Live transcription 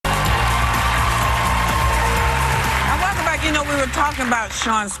you know, we were talking about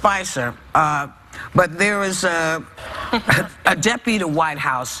Sean Spicer, but there is a deputy White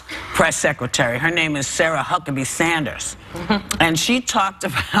House press secretary. Her name is Sarah Huckabee Sanders. And she talked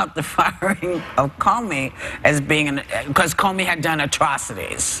about the firing of Comey as being because Comey had done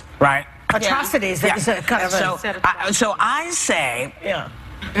atrocities, right? Atrocities. Yeah. So I say,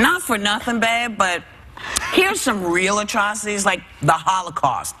 not for nothing, babe, but here's some real atrocities, like the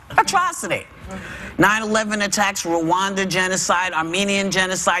Holocaust. Atrocity. 9/11 attacks, Rwanda genocide, Armenian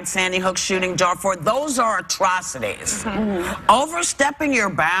genocide, Sandy Hook shooting, Darfur. Those are atrocities. Overstepping your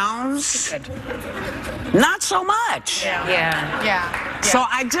bounds, not so much. So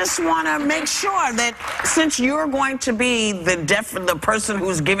I just want to make sure that since you're going to be the person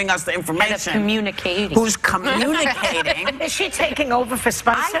who's giving us the information, who's communicating, is she taking over for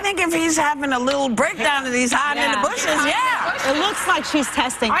Spicer? I think if he's having a little breakdown and he's hiding in the bushes, It looks like she's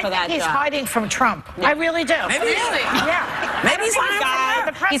testing for that I think he's job. hiding from Trump. I really do. Maybe. Yeah. Maybe he's hiding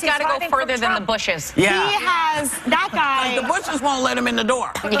from her. He's got to go further than the bushes. He has, that guy. The bushes won't let him in the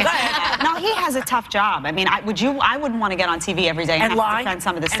door. No, he has a tough job. I mean, I wouldn't want to get on TV every day and have to defend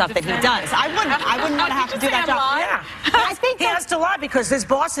some of the stuff that he does. I wouldn't want to have to do that job. Yeah. I think he has to lie because his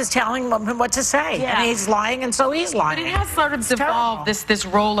boss is telling him what to say. And he's lying, and so he's lying. But it has sort of devolved, this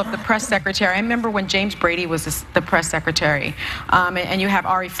role of the press secretary. I remember when James Brady was the press secretary, and you have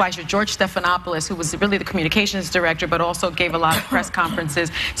Ari Fleischer, George Stephanopoulos, who was really the communications director, but also gave a lot of press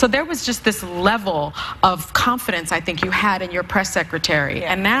conferences. So there was just this level of confidence I think you had in your press secretary,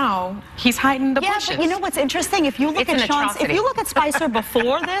 and now he's hiding the bushes. Yeah, but you know what's interesting? If you look at Spicer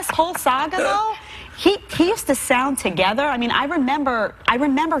before this whole saga, though, he used to sound together. I mean, I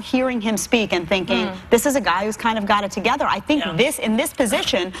remember hearing him speak and thinking, this is a guy who's kind of got it together. I think in this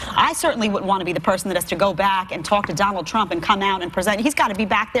position, I certainly wouldn't want to be the person that has to go back and talk to Donald Trump and come out and present. He's got to be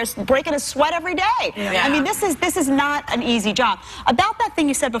back there breaking a sweat every day. I mean, this is not an easy job. About that thing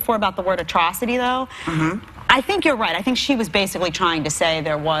you said before about the word atrocity, though, I think you're right. I think she was basically trying to say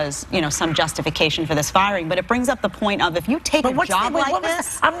there was, you know, some justification for this firing, but it brings up the point of if you take a job like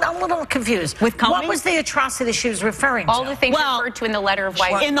this. I'm a little confused. With Comey? What was the atrocity she was referring to? All the things referred to in the letter of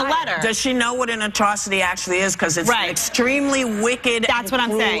White. In the letter. Does she know what an atrocity actually is? Because it's an extremely wicked That's what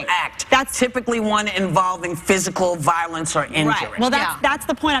I'm saying. act. That's typically one involving physical violence or injury. Right. Well, that's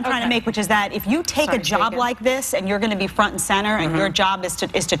the point I'm trying to make, which is that if you take a job like this and you're going to be front and center, and your job is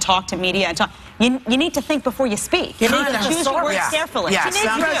to talk to media and talk, you need to think before you speak. You need to choose your words carefully. She needs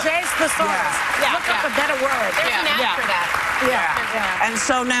Rosé's thesaurus. Look up a better word. There's an app for that. And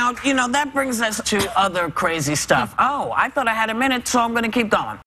so now, you know, that brings us to other crazy stuff. Oh, I thought I had a minute, so I'm going to keep going.